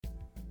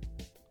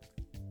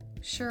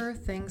Sure,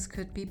 things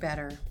could be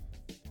better,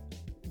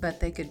 but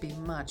they could be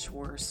much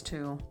worse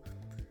too.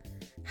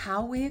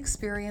 How we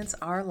experience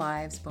our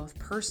lives, both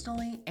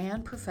personally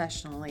and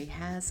professionally,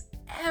 has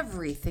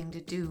everything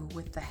to do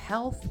with the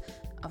health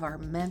of our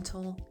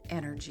mental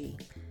energy.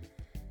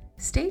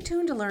 Stay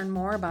tuned to learn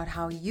more about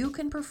how you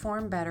can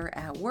perform better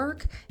at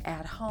work,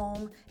 at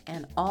home,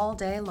 and all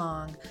day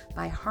long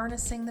by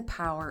harnessing the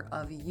power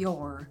of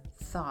your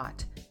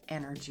thought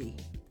energy.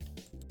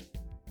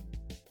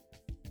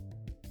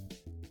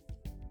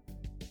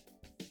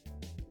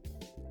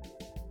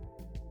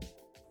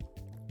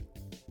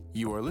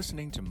 You are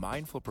listening to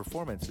Mindful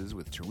Performances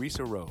with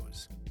Teresa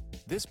Rose.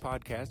 This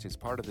podcast is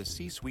part of the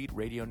C-Suite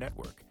Radio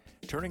Network,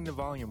 turning the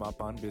volume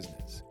up on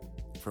business.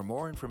 For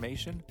more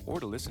information or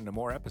to listen to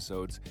more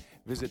episodes,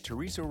 visit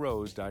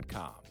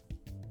teresarose.com.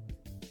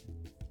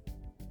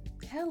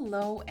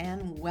 Hello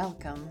and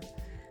welcome.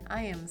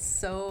 I am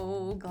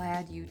so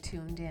glad you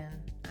tuned in.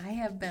 I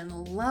have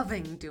been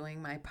loving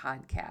doing my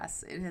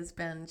podcasts. It has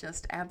been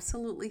just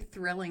absolutely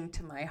thrilling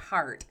to my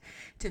heart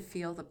to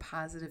feel the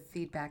positive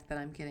feedback that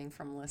I'm getting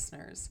from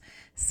listeners.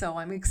 So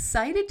I'm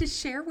excited to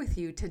share with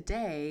you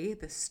today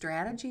the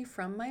strategy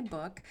from my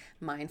book,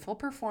 Mindful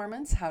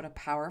Performance: How to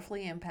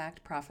Powerfully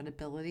Impact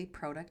Profitability,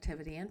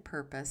 Productivity, and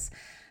Purpose.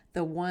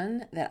 The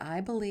one that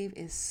I believe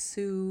is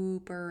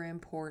super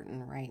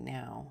important right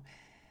now.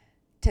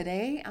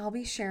 Today, I'll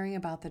be sharing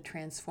about the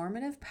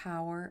transformative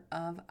power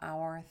of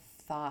our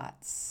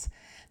thoughts.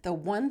 The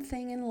one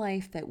thing in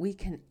life that we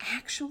can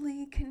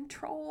actually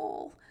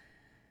control.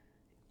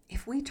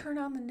 If we turn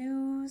on the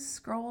news,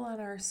 scroll on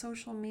our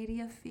social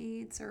media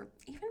feeds, or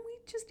even we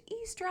just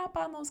eavesdrop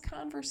on those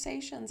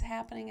conversations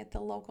happening at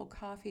the local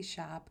coffee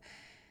shop,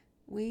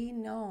 we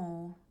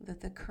know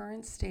that the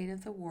current state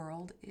of the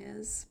world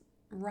is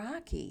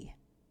rocky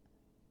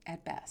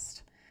at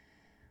best.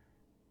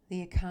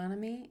 The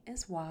economy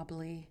is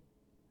wobbly.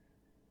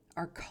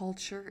 Our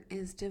culture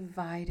is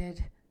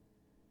divided.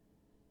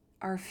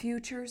 Our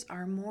futures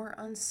are more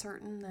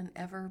uncertain than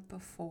ever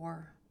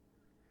before.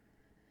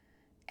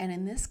 And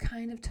in this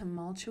kind of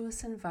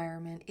tumultuous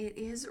environment, it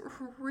is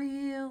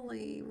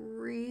really,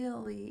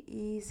 really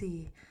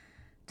easy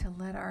to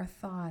let our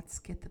thoughts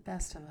get the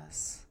best of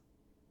us.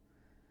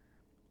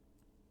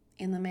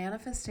 In the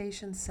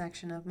manifestation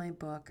section of my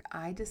book,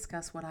 I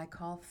discuss what I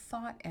call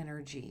thought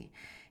energy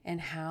and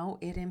how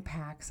it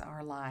impacts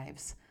our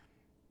lives.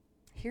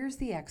 Here's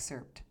the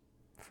excerpt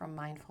from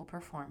Mindful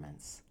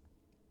Performance.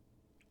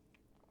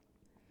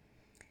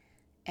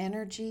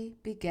 Energy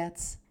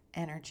begets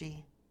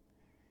energy.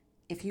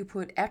 If you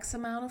put X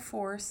amount of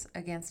force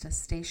against a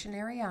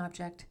stationary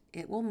object,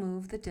 it will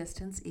move the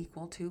distance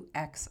equal to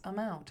X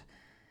amount.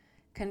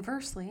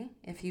 Conversely,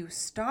 if you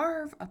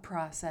starve a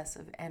process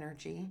of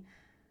energy,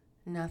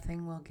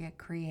 nothing will get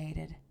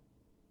created.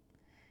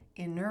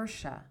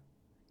 Inertia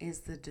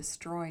is the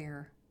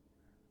destroyer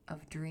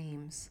of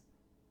dreams.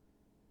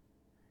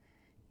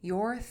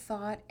 Your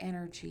thought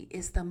energy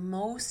is the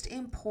most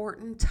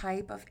important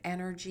type of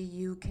energy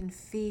you can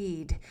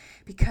feed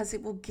because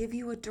it will give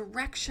you a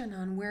direction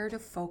on where to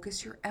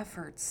focus your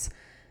efforts.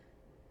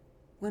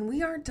 When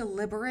we are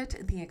deliberate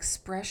in the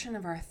expression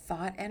of our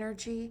thought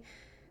energy,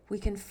 we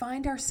can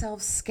find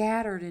ourselves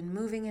scattered and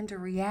moving into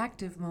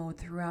reactive mode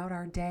throughout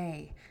our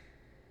day.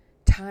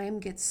 Time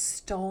gets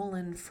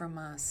stolen from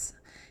us,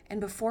 and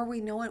before we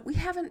know it, we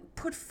haven't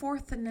put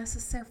forth the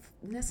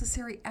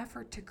necessary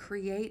effort to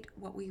create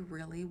what we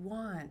really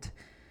want.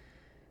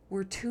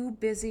 We're too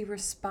busy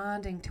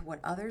responding to what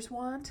others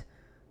want,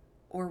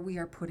 or we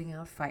are putting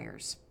out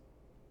fires.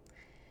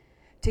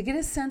 To get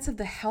a sense of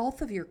the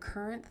health of your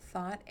current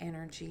thought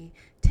energy,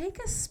 take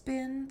a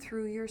spin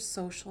through your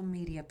social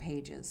media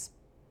pages,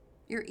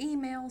 your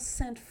email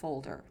sent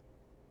folder,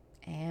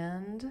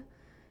 and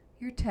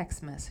your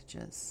text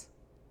messages.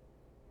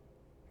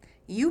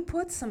 You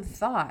put some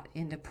thought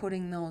into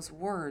putting those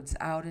words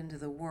out into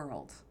the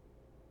world,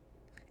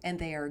 and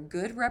they are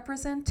good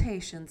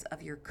representations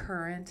of your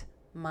current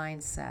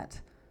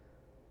mindset.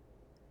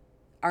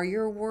 Are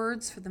your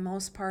words, for the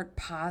most part,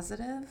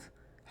 positive,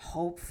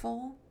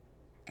 hopeful,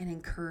 and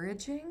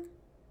encouraging,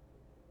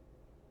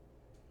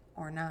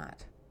 or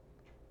not?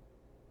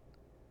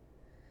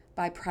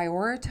 By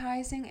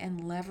prioritizing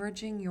and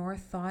leveraging your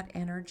thought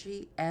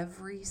energy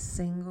every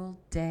single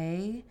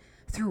day,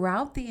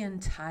 throughout the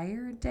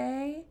entire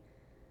day,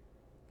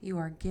 you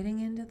are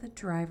getting into the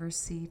driver's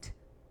seat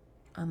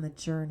on the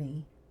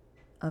journey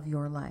of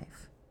your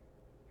life.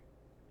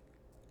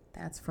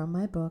 That's from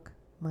my book,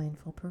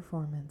 Mindful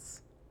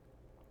Performance.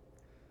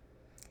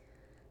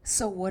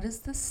 So what is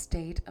the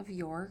state of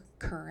your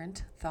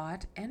current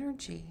thought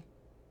energy?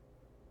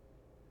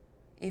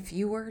 If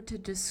you were to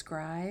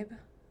describe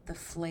the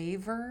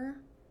flavor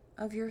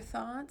of your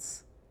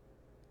thoughts,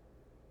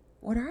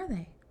 what are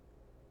they?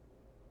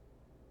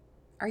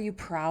 Are you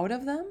proud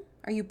of them?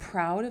 Are you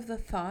proud of the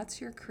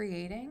thoughts you're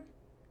creating?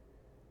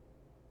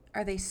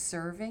 Are they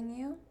serving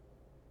you?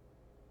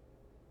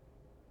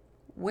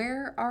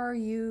 Where are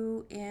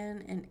you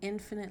in an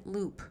infinite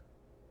loop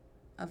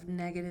of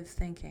negative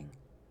thinking?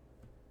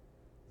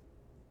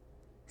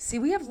 See,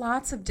 we have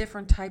lots of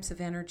different types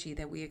of energy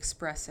that we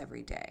express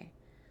every day.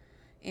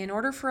 In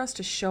order for us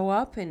to show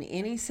up in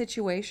any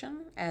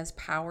situation as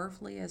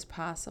powerfully as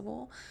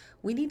possible,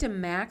 we need to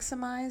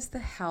maximize the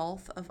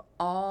health of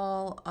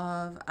all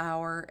of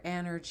our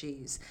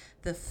energies,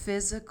 the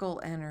physical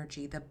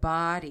energy, the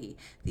body,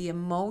 the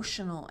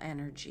emotional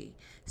energy,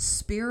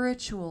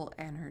 spiritual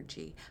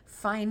energy,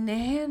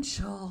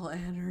 financial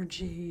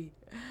energy,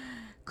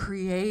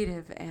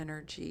 creative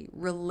energy,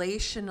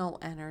 relational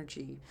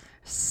energy,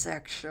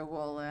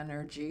 sexual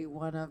energy,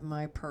 one of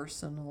my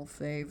personal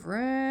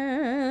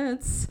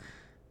favorites,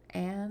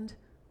 and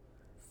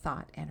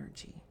thought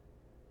energy.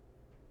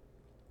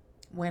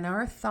 When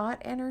our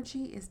thought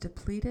energy is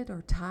depleted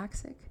or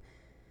toxic,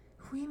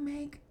 we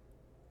make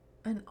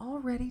an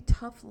already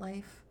tough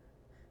life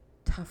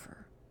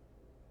tougher.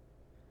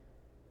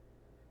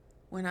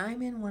 When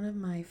I'm in one of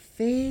my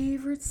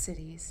favorite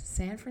cities,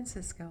 San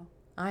Francisco,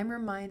 I'm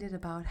reminded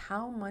about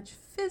how much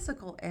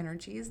physical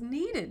energy is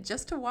needed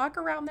just to walk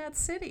around that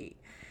city.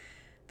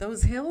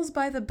 Those hills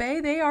by the bay,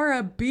 they are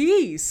a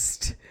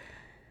beast.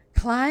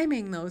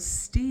 Climbing those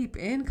steep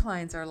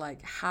inclines are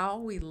like how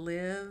we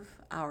live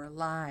our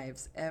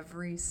lives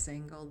every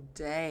single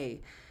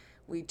day.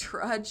 We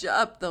trudge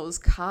up those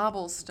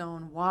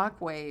cobblestone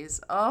walkways.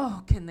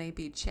 Oh, can they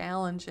be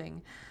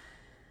challenging,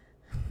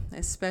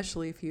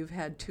 especially if you've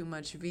had too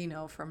much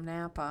vino from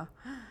Napa.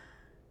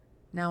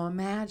 Now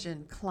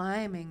imagine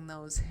climbing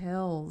those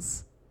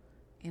hills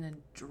in a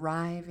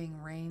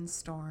driving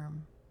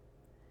rainstorm,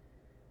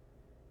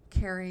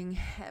 carrying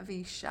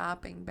heavy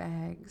shopping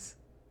bags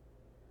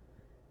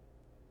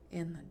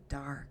in the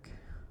dark.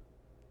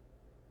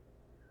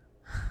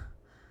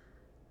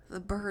 The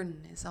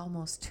burden is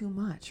almost too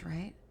much,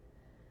 right?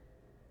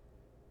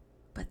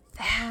 But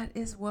that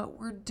is what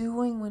we're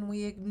doing when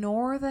we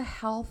ignore the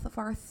health of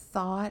our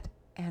thought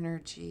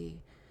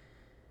energy.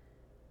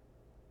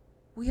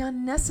 We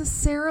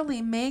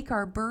unnecessarily make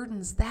our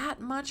burdens that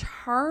much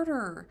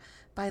harder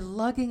by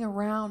lugging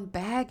around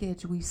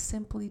baggage we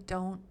simply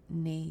don't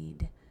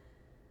need.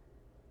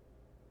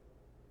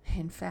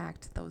 In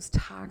fact, those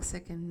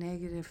toxic and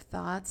negative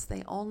thoughts,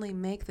 they only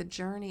make the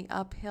journey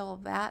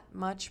uphill that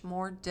much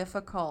more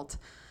difficult.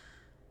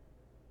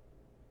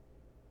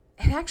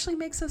 It actually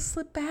makes us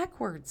slip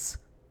backwards.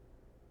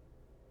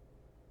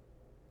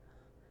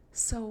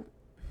 So,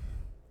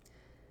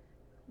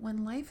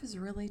 when life is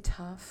really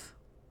tough,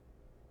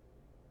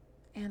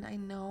 and I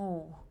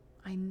know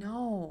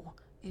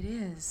it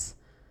is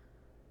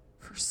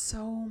for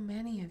so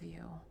many of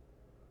you.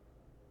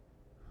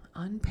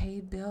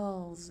 Unpaid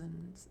bills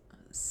and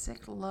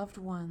sick loved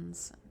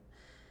ones,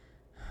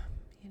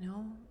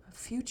 a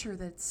future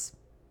that's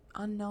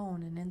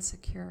unknown and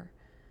insecure.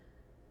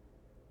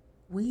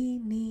 We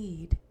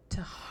need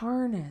to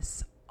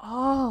harness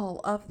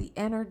all of the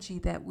energy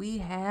that we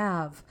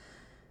have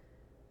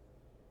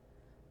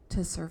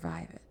to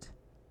survive it.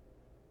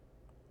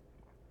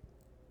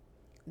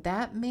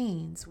 That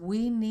means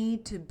we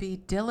need to be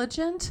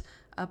diligent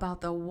about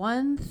the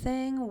one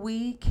thing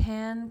we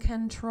can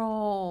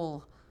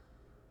control.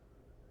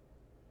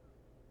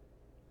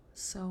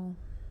 So,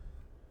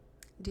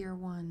 dear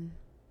one,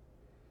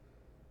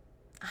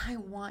 I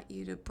want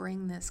you to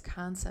bring this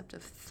concept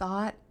of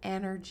thought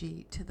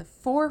energy to the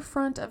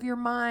forefront of your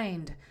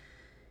mind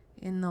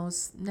in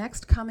those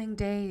next coming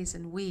days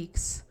and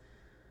weeks.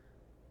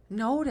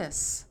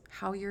 Notice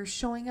how you're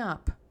showing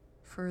up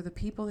for the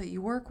people that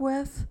you work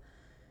with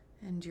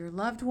and your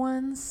loved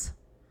ones,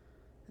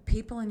 the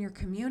people in your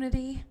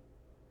community,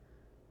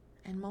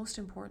 and most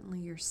importantly,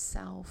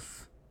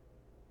 yourself.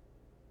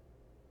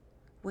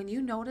 When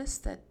you notice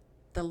that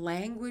the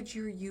language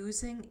you're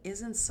using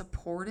isn't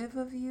supportive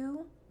of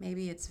you,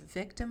 maybe it's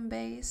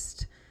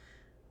victim-based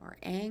or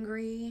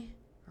angry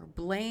or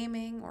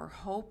blaming or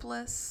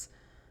hopeless,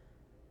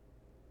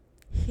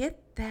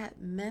 hit that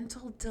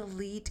mental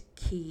delete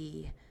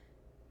key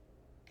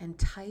and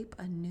type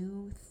a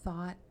new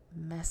thought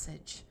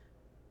message.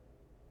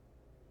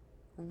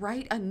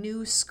 Write a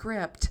new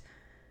script.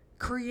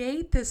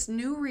 Create this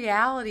new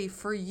reality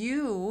for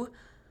you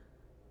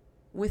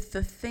with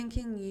the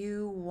thinking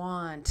you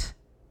want.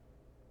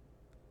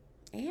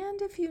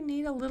 And if you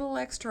need a little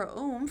extra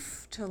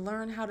oomph to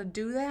learn how to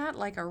do that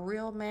like a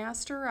real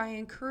master, I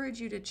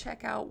encourage you to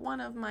check out one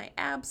of my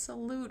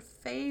absolute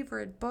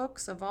favorite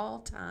books of all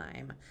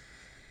time.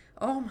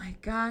 Oh my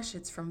gosh,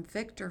 it's from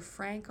Viktor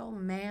Frankl,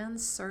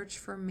 Man's Search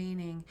for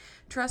Meaning.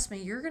 Trust me,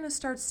 you're going to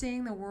start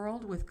seeing the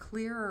world with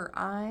clearer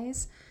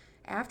eyes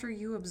after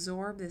you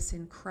absorb this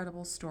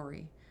incredible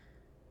story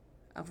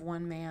of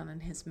one man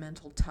and his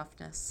mental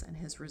toughness and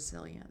his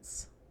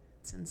resilience.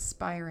 It's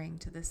inspiring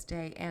to this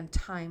day and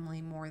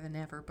timely more than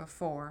ever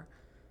before.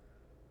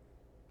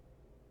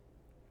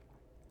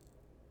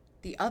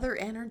 The other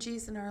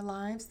energies in our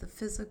lives, the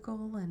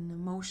physical and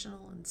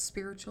emotional and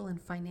spiritual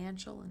and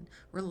financial and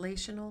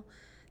relational,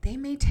 they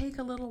may take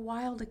a little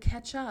while to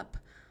catch up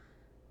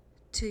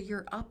to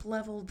your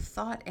up-leveled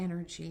thought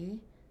energy.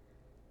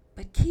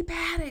 But keep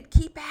at it,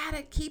 keep at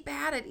it, keep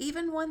at it.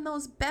 Even when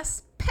those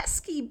best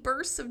pesky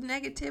bursts of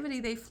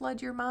negativity, they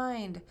flood your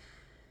mind.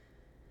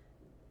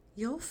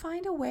 You'll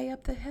find a way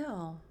up the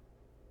hill,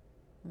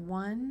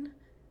 one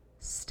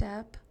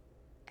step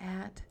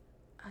at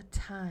a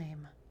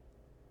time,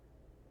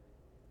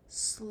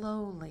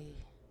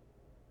 slowly,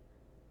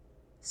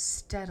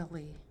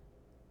 steadily,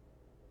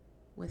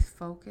 with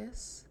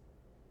focus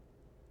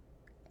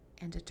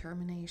and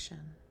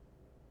determination.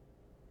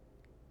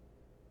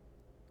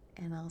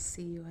 And I'll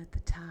see you at the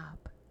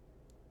top.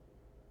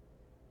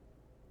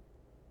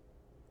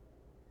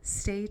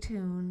 Stay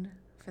tuned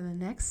for the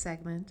next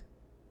segment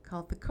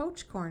called the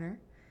Coach Corner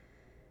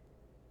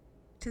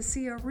to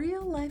see a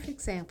real life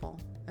example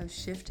of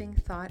shifting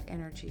thought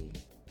energy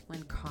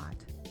when caught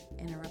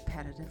in a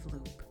repetitive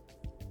loop.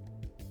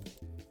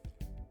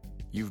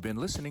 You've been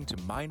listening to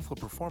Mindful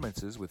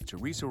Performances with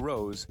Teresa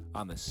Rose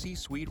on the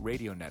C-Suite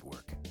Radio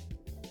Network.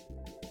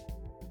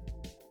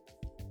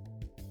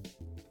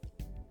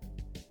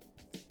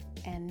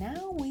 And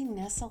now we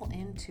nestle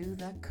into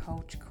the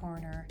Coach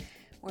Corner,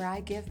 where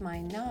I give my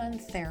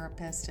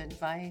non-therapist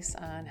advice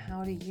on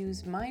how to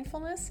use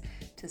mindfulness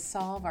to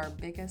solve our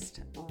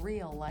biggest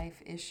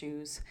real-life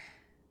issues.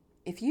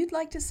 If you'd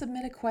like to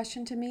submit a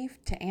question to me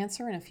to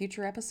answer in a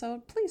future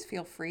episode, please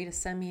feel free to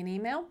send me an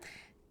email,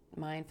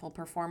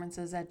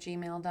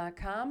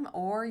 mindfulperformances@gmail.com,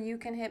 or you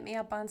can hit me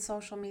up on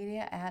social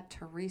media at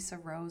Teresa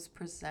Rose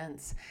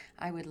Presents.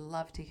 I would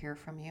love to hear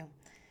from you.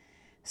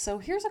 So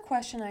here's a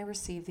question I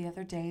received the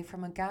other day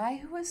from a guy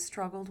who has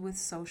struggled with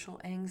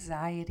social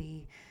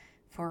anxiety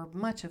for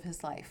much of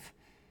his life.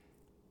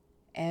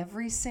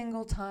 Every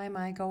single time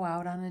I go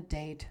out on a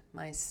date,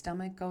 my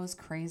stomach goes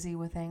crazy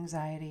with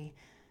anxiety.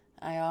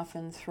 I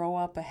often throw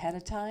up ahead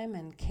of time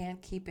and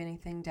can't keep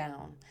anything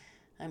down.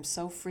 I'm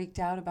so freaked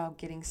out about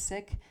getting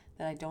sick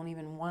that I don't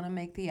even want to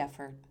make the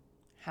effort.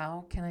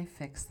 How can I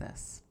fix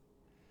this?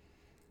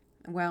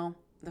 Well,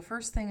 the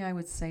first thing I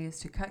would say is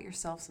to cut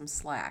yourself some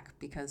slack,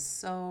 because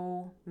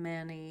so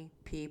many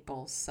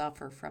people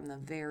suffer from the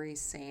very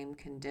same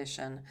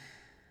condition.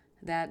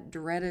 That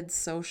dreaded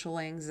social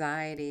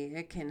anxiety,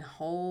 it can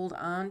hold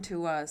on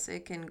to us,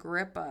 it can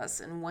grip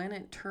us, and when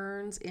it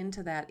turns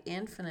into that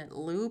infinite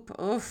loop,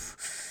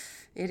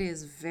 it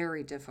is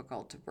very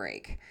difficult to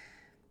break.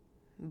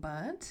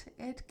 But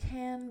it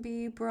can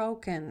be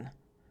broken.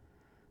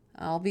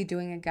 I'll be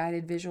doing a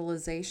guided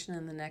visualization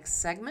in the next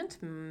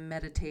segment,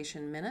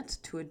 Meditation Minute,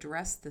 to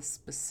address this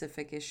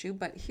specific issue.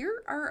 But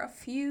here are a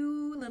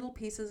few little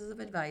pieces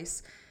of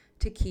advice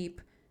to keep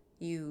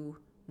you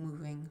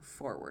moving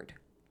forward.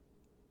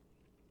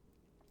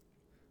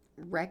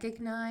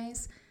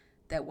 Recognize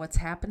that what's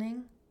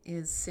happening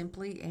is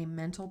simply a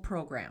mental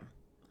program.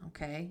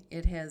 Okay,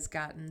 it has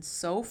gotten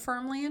so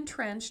firmly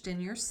entrenched in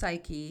your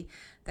psyche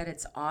that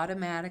it's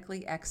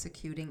automatically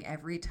executing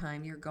every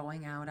time you're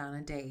going out on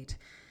a date.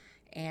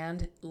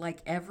 And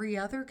like every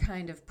other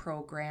kind of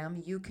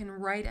program, you can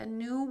write a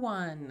new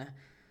one,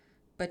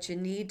 but you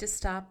need to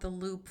stop the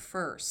loop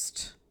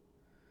first.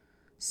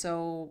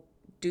 So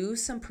do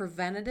some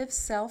preventative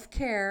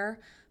self-care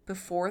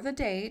before the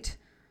date,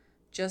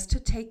 just to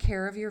take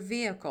care of your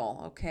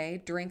vehicle,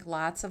 okay? Drink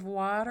lots of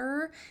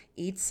water,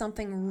 eat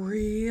something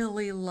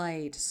really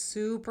light,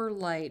 super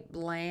light,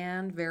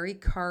 bland, very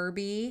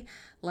carby,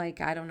 like,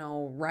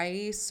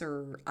 rice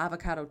or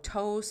avocado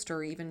toast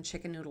or even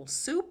chicken noodle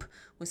soup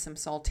with some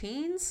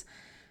saltines.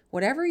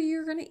 Whatever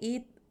you're going to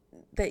eat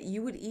that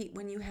you would eat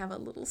when you have a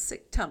little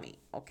sick tummy,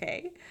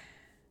 okay?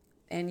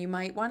 And you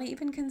might want to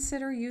even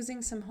consider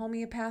using some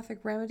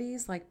homeopathic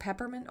remedies like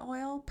peppermint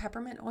oil.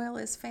 Peppermint oil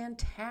is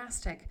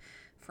fantastic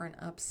for an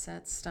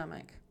upset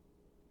stomach.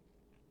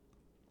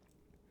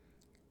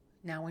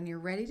 Now, when you're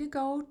ready to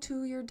go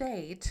to your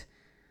date,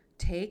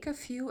 take a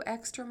few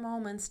extra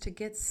moments to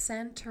get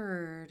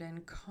centered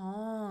and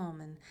calm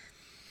and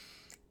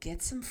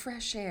get some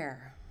fresh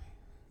air.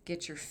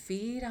 Get your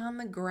feet on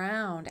the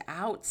ground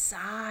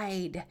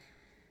outside.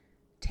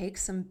 Take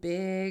some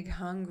big,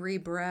 hungry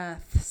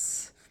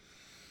breaths.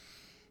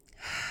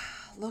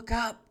 Look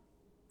up.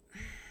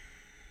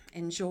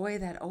 Enjoy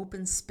that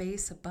open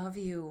space above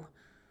you.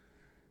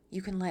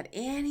 You can let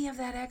any of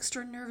that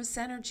extra nervous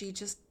energy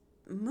just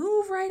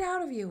move right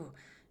out of you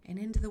and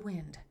into the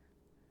wind.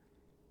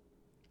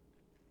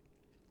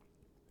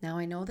 Now,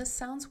 I know this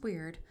sounds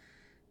weird,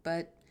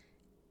 but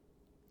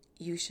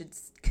you should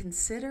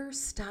consider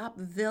stop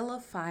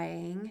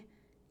vilifying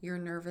your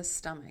nervous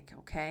stomach,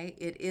 okay?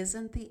 It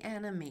isn't the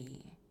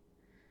enemy.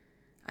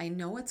 I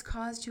know it's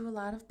caused you a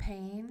lot of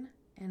pain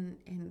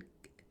and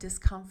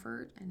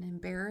discomfort and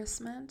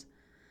embarrassment,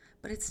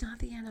 but it's not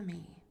the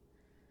enemy.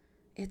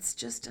 It's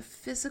just a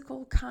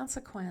physical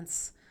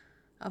consequence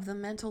of the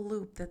mental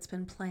loop that's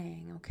been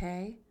playing,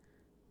 okay?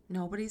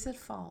 Nobody's at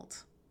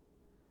fault.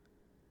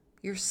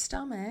 Your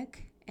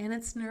stomach and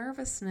its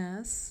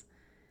nervousness,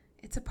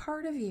 it's a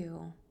part of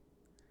you,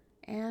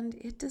 and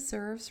it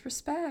deserves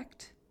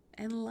respect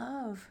and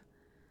love.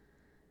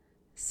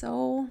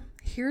 So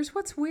here's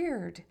what's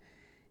weird.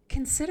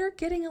 Consider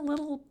getting a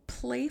little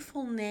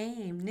playful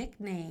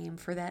nickname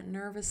for that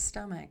nervous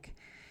stomach.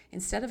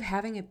 Instead of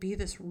having it be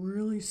this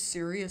really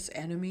serious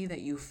enemy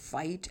that you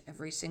fight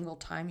every single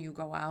time you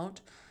go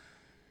out,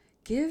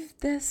 give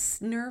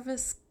this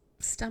nervous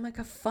stomach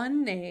a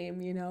fun name,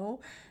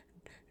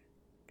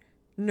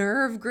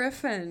 Nerve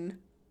Griffin,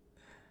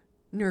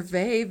 Nerve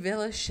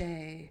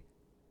Villachet,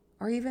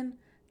 or even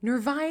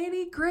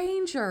Nervione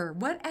Granger,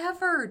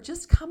 whatever.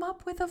 Just come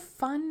up with a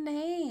fun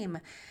name.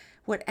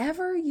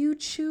 Whatever you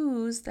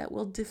choose that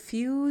will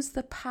diffuse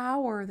the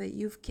power that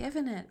you've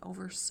given it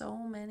over so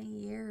many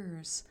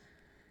years.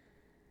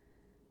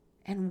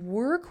 And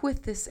work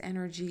with this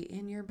energy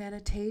in your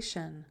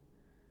meditation.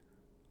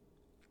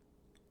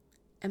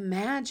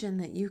 Imagine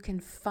that you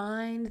can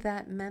find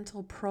that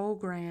mental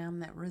program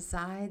that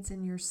resides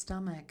in your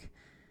stomach.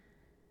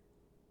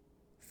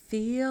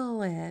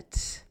 Feel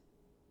it.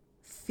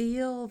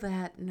 Feel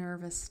that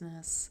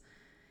nervousness.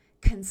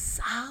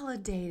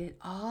 Consolidate it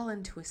all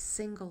into a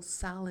single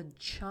solid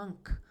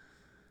chunk.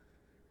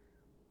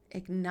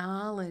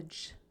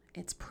 Acknowledge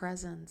its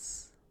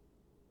presence.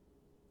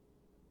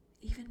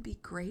 Even be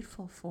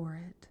grateful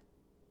for it.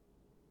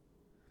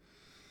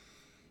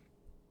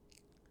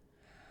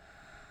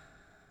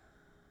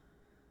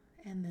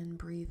 And then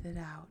breathe it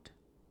out.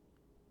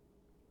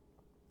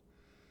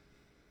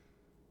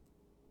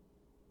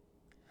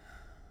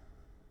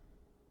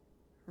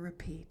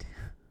 Repeat.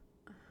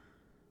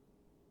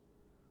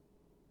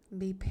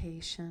 Be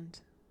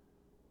patient.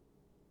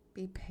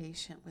 Be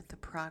patient with the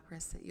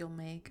progress that you'll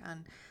make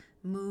on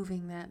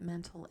moving that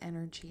mental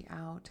energy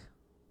out,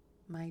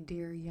 my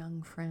dear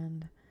young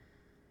friend.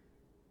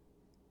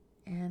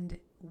 And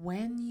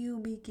when you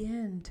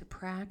begin to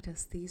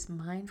practice these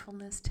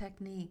mindfulness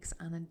techniques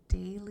on a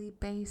daily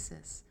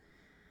basis,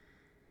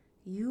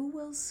 you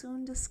will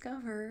soon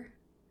discover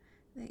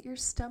that your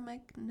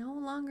stomach no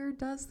longer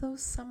does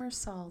those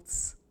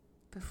somersaults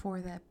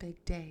before that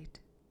big date.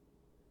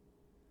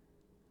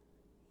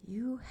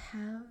 You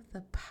have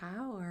the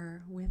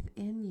power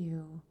within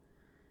you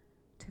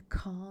to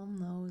calm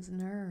those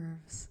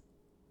nerves,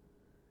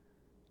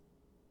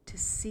 to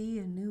see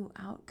a new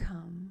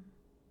outcome,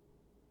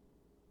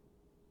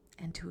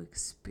 and to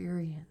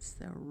experience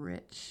the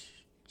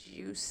rich,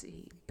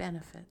 juicy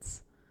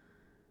benefits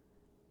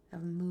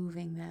of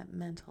moving that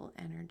mental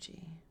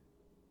energy.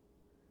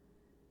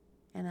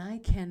 And I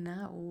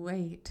cannot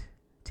wait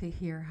to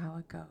hear how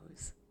it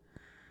goes.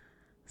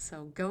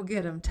 So go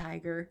get 'em,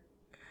 Tiger.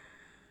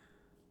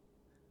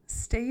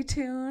 Stay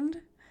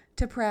tuned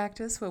to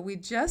practice what we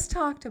just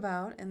talked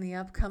about in the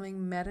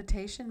upcoming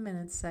Meditation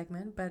Minutes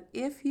segment. But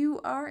if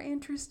you are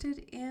interested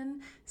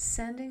in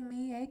sending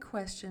me a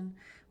question,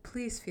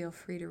 please feel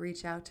free to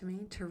reach out to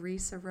me,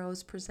 Teresa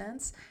Rose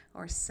Presents,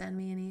 or send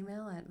me an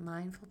email at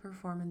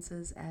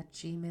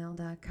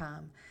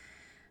mindfulperformances@gmail.com.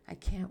 I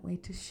can't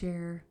wait to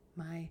share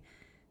my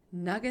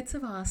nuggets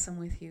of awesome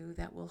with you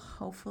that will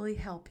hopefully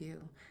help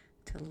you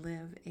to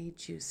live a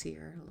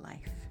juicier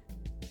life.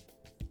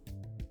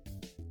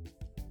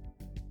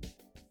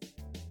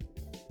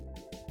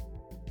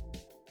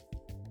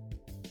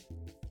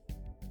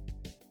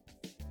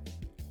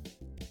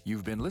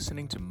 You've been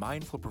listening to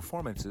Mindful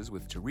Performances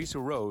with Teresa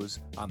Rose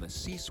on the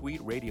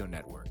C-Suite Radio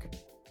Network.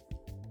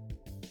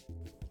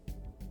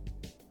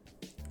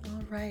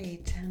 All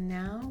right, and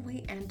now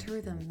we enter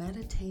the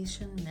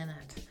Meditation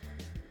Minute.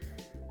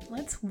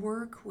 Let's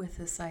work with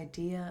this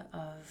idea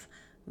of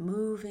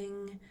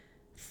moving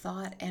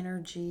thought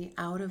energy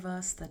out of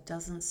us that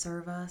doesn't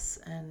serve us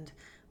and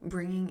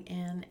bringing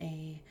in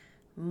a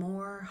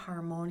more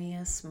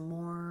harmonious,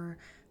 more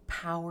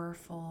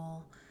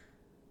powerful,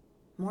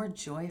 more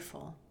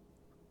joyful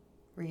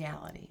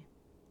reality.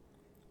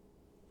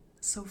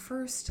 So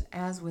first,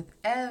 as with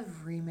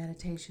every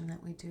meditation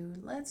that we do,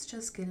 let's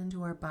just get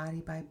into our body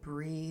by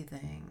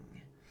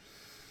breathing.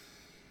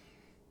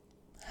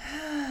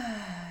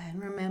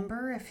 And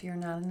remember, if you're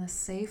not in a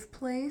safe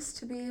place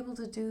to be able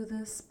to do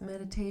this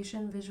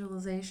meditation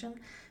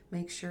visualization,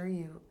 make sure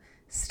you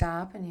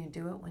stop and you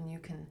do it when you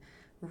can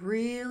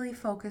really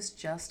focus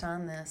just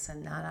on this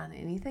and not on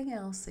anything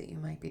else that you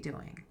might be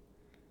doing.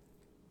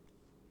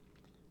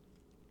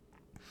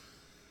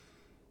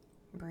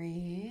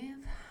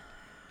 Breathe.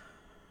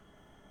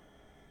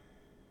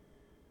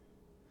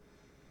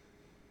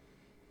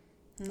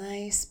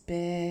 Nice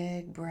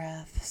big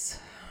breaths.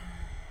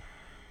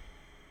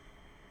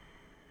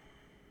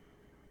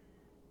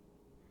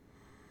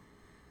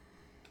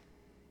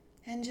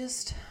 And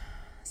just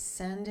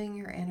sending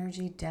your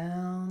energy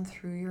down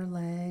through your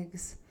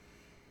legs,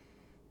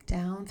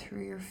 down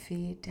through your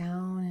feet,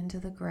 down into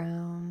the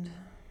ground,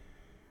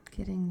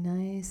 getting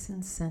nice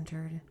and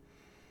centered.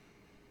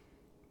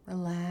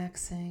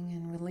 Relaxing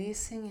and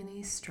releasing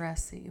any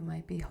stress that you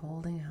might be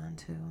holding on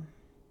to.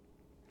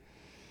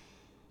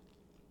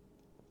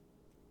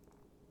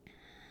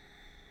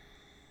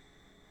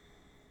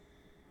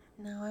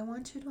 Now I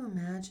want you to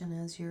imagine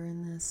as you're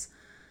in this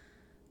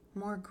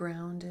more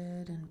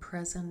grounded and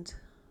present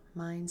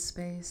mind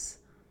space,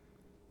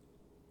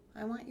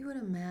 I want you to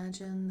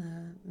imagine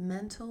the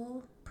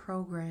mental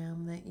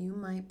program that you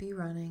might be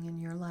running in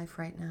your life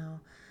right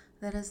now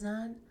that is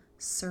not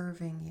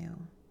serving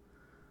you.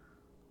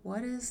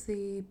 What is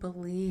the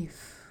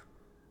belief,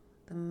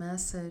 the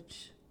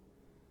message,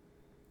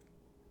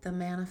 the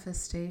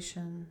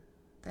manifestation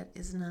that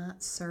is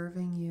not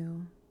serving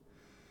you?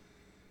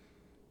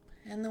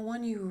 And the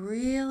one you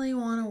really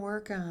want to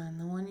work on,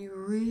 the one you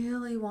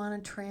really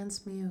want to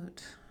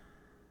transmute.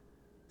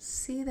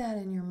 See that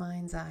in your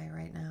mind's eye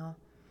right now.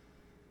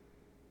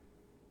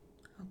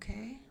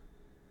 Okay?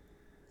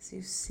 So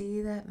you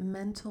see that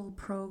mental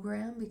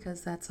program,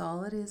 because that's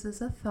all it is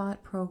a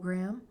thought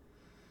program.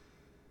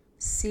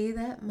 See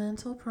that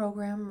mental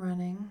program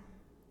running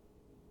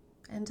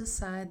and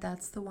decide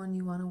that's the one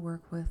you want to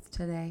work with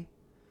today.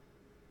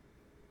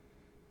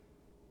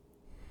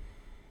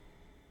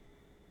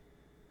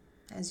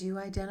 As you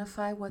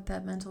identify what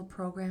that mental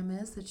program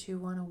is that you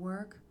want to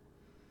work,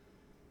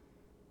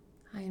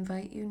 I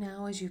invite you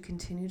now, as you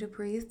continue to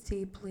breathe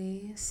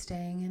deeply,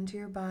 staying into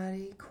your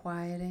body,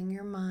 quieting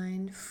your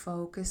mind,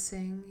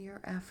 focusing your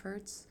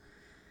efforts,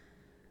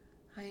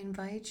 I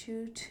invite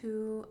you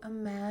to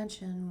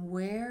imagine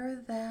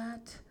where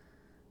that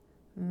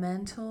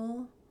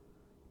mental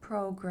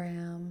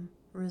program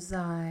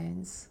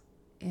resides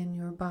in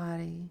your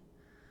body.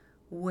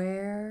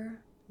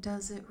 Where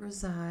does it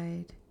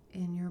reside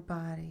in your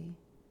body?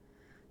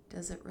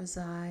 Does it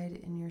reside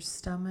in your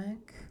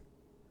stomach?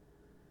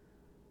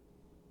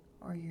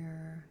 Or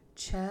your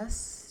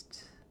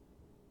chest,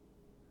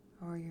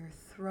 or your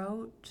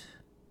throat,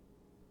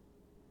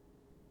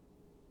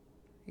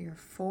 your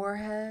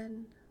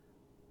forehead,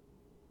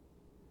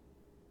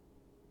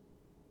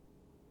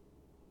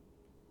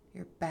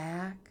 your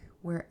back,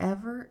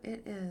 wherever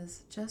it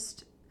is,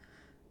 just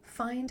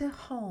find a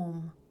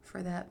home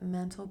for that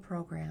mental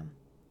program.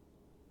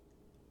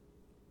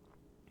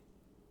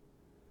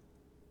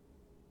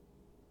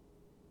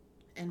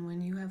 And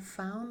when you have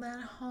found that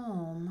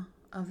home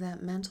of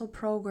that mental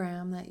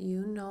program that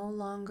you no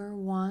longer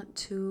want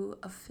to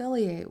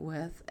affiliate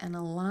with and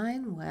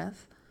align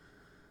with,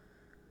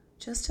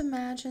 just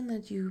imagine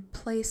that you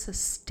place a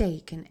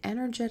stake, an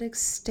energetic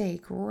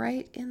stake,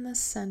 right in the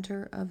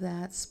center of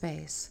that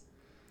space,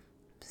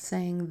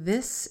 saying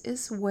this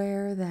is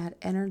where that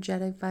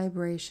energetic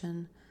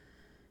vibration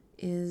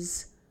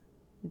is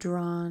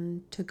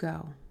drawn to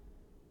go.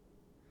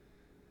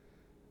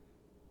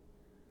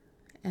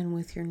 And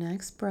with your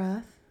next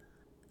breath,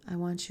 I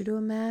want you to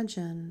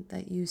imagine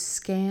that you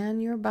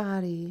scan your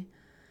body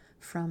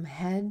from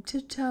head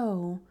to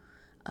toe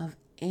of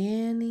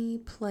any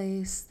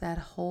place that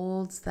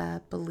holds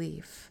that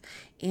belief,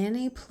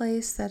 any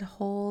place that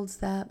holds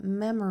that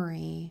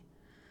memory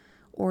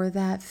or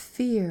that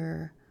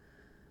fear.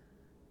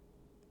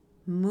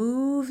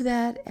 Move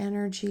that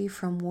energy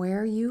from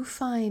where you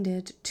find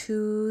it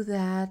to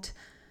that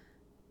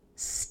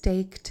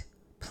staked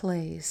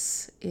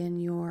place in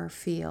your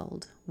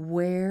field.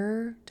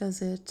 Where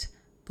does it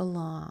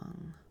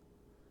belong?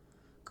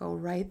 Go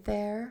right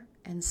there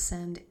and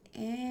send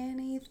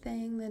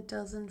anything that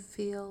doesn't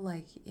feel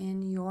like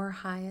in your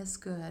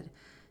highest good,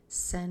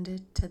 send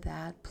it to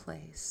that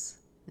place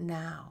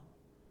now.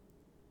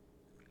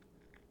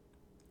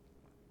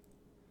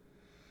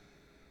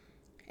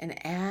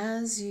 And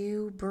as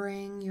you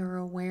bring your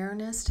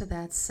awareness to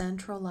that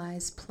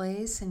centralized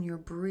place and you're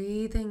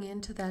breathing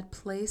into that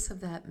place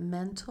of that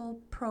mental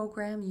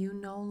program you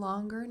no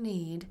longer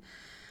need,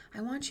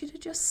 I want you to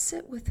just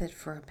sit with it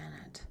for a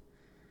minute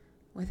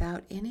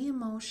without any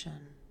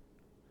emotion.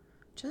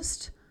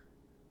 Just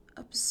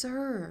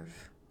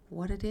observe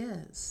what it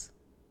is.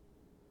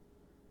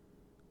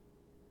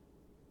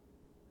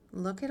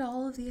 Look at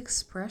all of the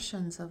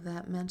expressions of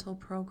that mental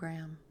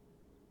program.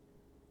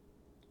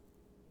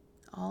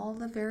 All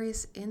the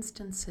various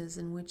instances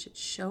in which it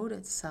showed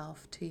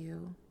itself to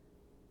you.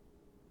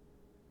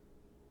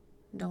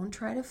 Don't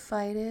try to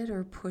fight it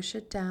or push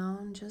it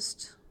down.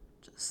 Just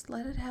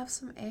let it have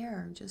some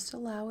air. Just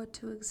allow it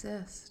to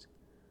exist.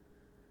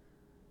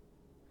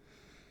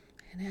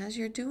 And as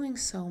you're doing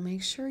so,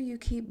 make sure you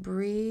keep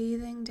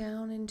breathing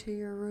down into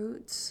your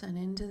roots and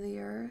into the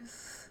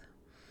earth.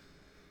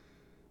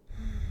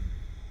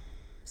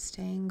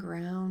 Staying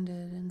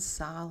grounded and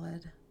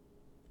solid.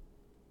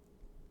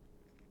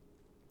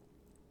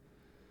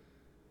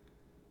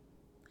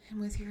 And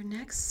with your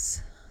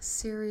next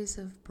series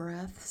of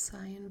breaths,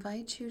 I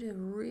invite you to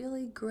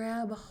really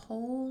grab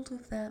hold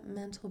of that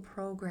mental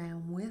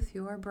program with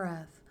your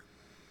breath.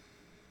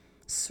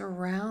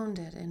 Surround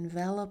it,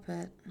 envelop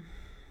it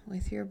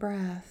with your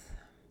breath.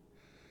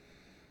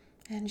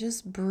 And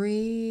just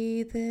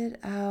breathe it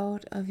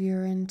out of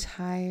your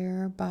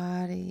entire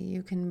body.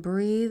 You can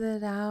breathe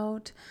it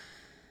out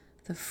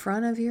the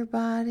front of your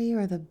body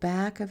or the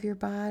back of your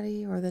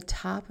body or the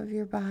top of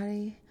your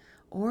body.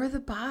 Or the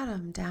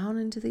bottom, down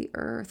into the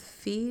earth,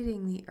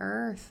 feeding the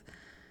earth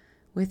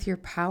with your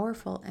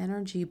powerful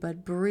energy.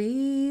 But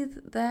breathe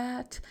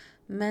that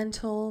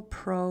mental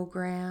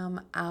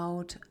program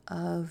out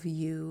of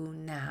you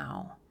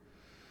now.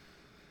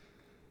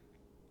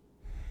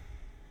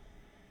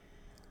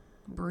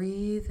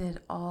 Breathe it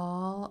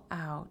all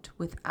out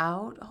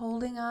without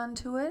holding on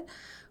to it,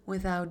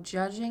 without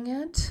judging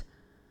it,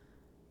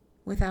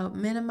 without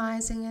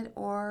minimizing it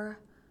or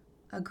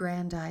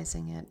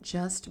aggrandizing it.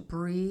 Just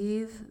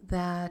breathe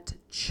that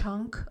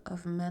chunk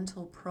of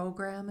mental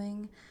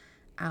programming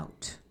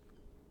out.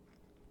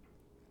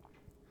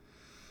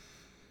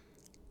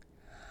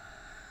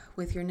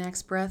 With your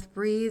next breath,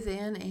 breathe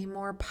in a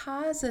more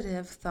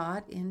positive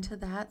thought into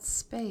that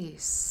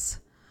space.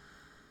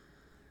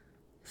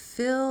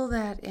 Fill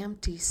that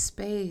empty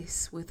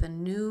space with a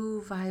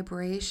new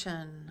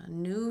vibration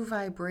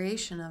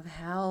of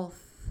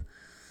health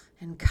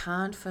and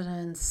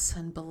confidence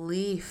and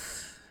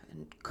belief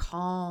and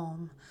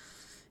calm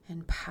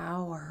and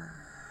power.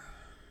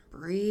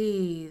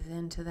 Breathe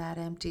into that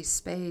empty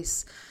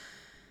space,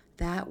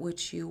 that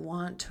which you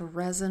want to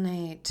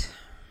resonate.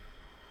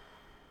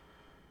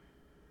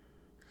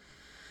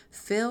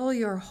 Fill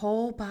your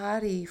whole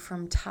body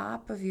from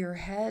top of your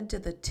head to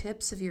the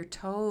tips of your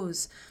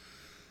toes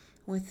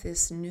with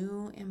this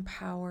new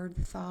empowered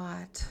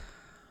thought.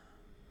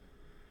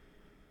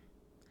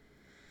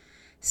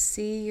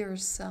 See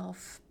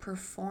yourself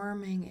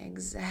performing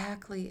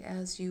exactly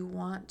as you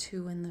want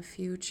to in the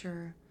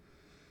future.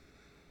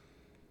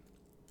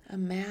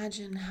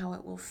 Imagine how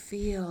it will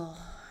feel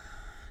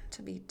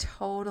to be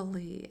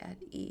totally at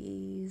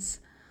ease.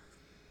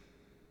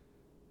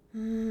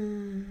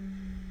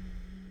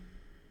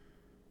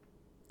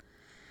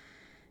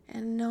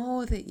 And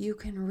know that you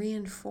can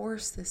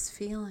reinforce this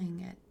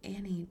feeling at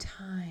any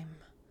time.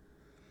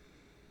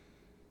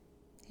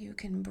 You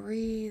can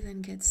breathe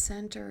and get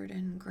centered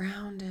and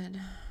grounded.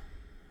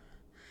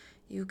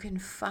 You can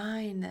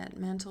find that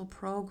mental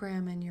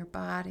program in your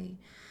body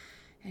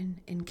and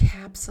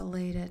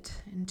encapsulate it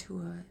into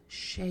a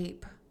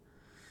shape.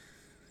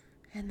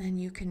 And then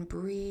you can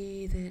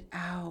breathe it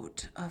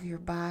out of your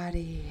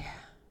body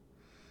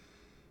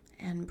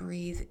and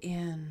breathe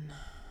in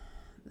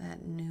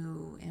that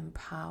new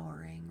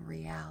empowering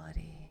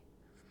reality.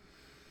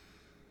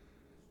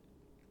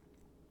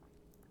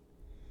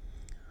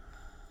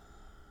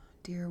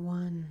 Dear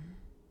one,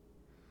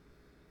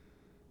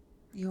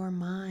 your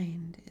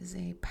mind is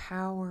a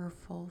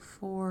powerful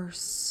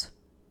force.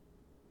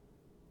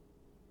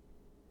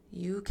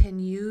 You can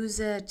use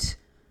it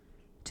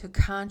to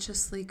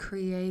consciously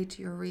create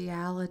your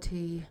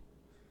reality.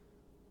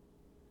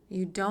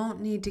 You don't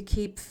need to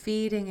keep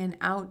feeding an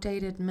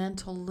outdated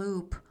mental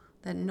loop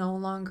that no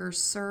longer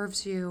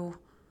serves you.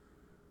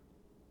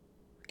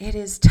 It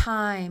is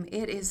time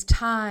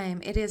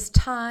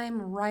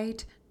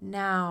right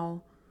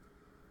now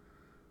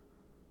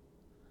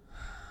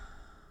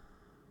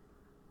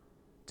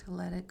to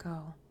let it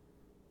go.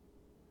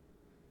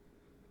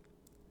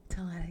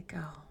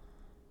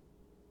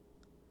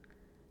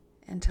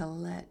 And to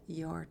let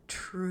your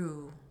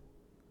true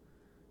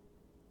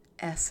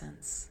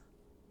essence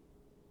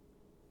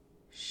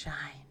shine.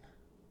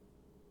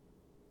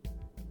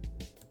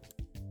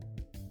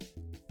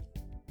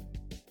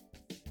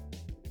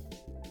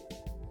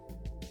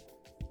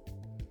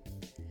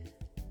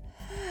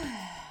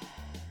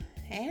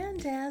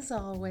 And as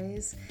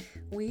always,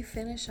 we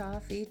finish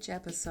off each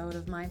episode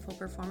of Mindful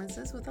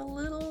Performances with a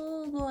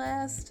little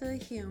blast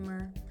of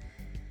humor.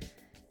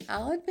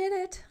 I'll admit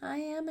it, I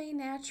am a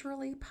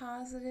naturally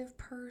positive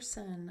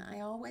person. I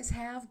always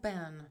have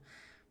been.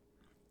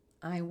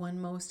 I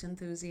won most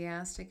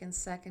enthusiastic in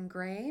second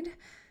grade,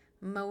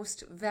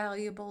 most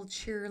valuable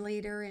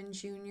cheerleader in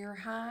junior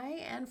high,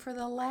 and for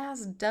the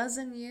last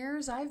dozen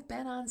years, I've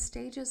been on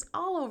stages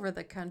all over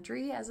the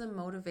country as a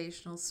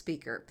motivational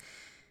speaker.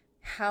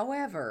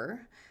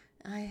 However,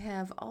 I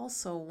have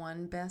also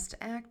won Best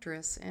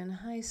Actress in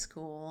high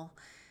school.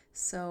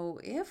 So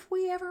if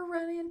we ever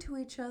run into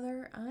each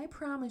other, I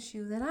promise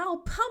you that I'll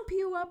pump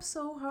you up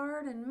so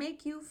hard and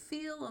make you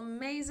feel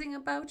amazing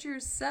about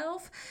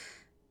yourself.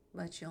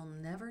 But you'll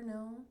never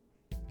know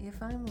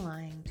if I'm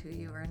lying to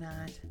you or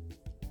not.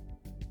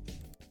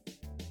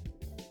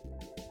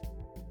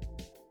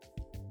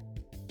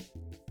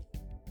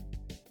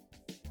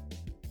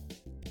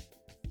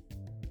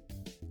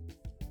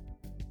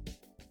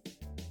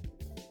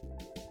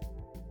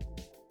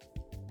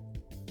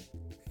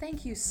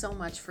 Thank you so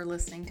much for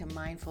listening to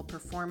Mindful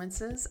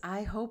Performances.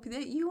 I hope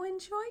that you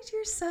enjoyed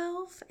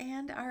yourself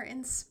and are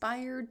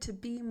inspired to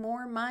be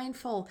more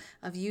mindful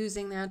of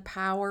using that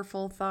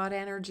powerful thought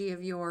energy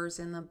of yours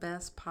in the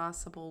best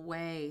possible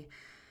way.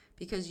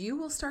 Because you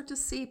will start to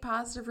see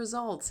positive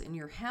results in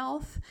your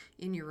health,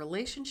 in your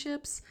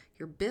relationships,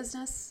 your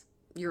business,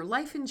 your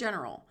life in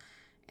general.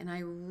 And I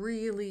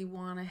really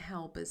want to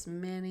help as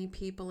many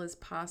people as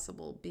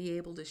possible be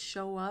able to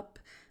show up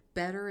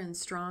better and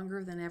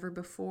stronger than ever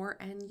before,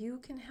 and you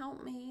can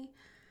help me.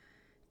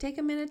 Take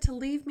a minute to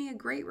leave me a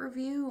great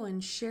review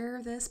and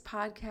share this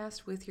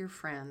podcast with your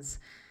friends.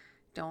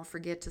 Don't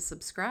forget to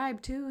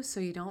subscribe too, so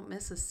you don't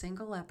miss a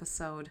single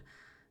episode.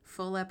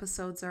 Full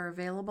episodes are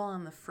available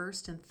on the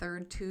first and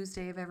third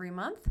Tuesday of every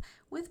month,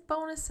 with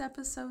bonus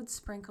episodes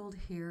sprinkled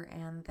here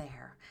and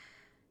there.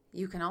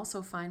 You can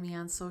also find me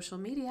on social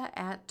media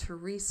at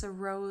Teresa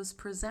Rose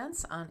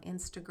Presents on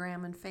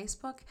Instagram and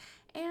Facebook,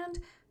 and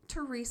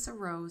Teresa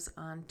Rose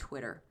on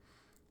Twitter.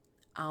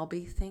 I'll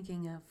be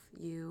thinking of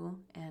you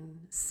and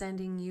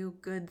sending you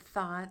good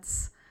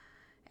thoughts.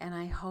 and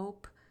I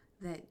hope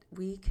that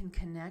we can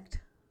connect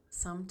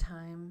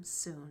sometime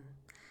soon.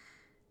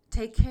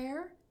 Take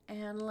care,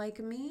 and like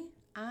me,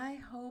 I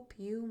hope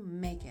you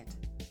make it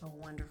a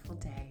wonderful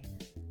day.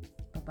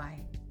 Bye-bye.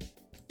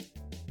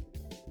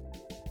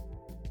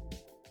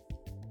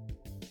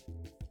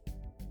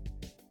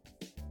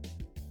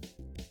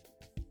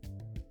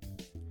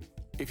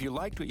 If you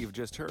liked what you've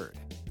just heard,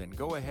 then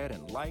go ahead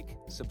and like,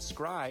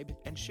 subscribe,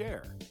 and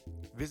share.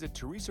 Visit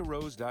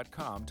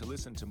teresarose.com to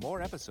listen to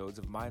more episodes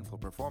of Mindful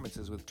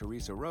Performances with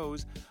Teresa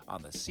Rose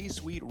on the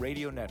C-Suite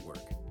Radio Network.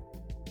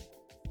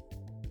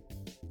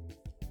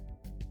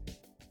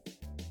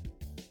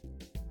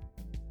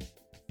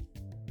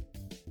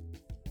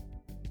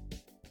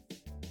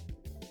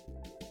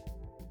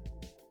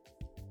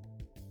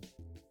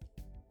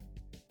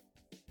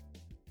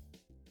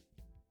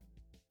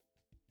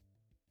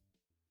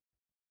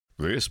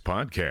 This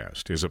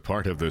podcast is a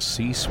part of the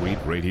C-Suite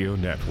Radio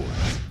Network.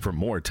 For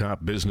more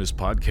top business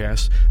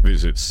podcasts,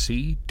 visit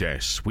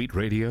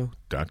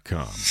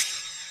c-suiteradio.com.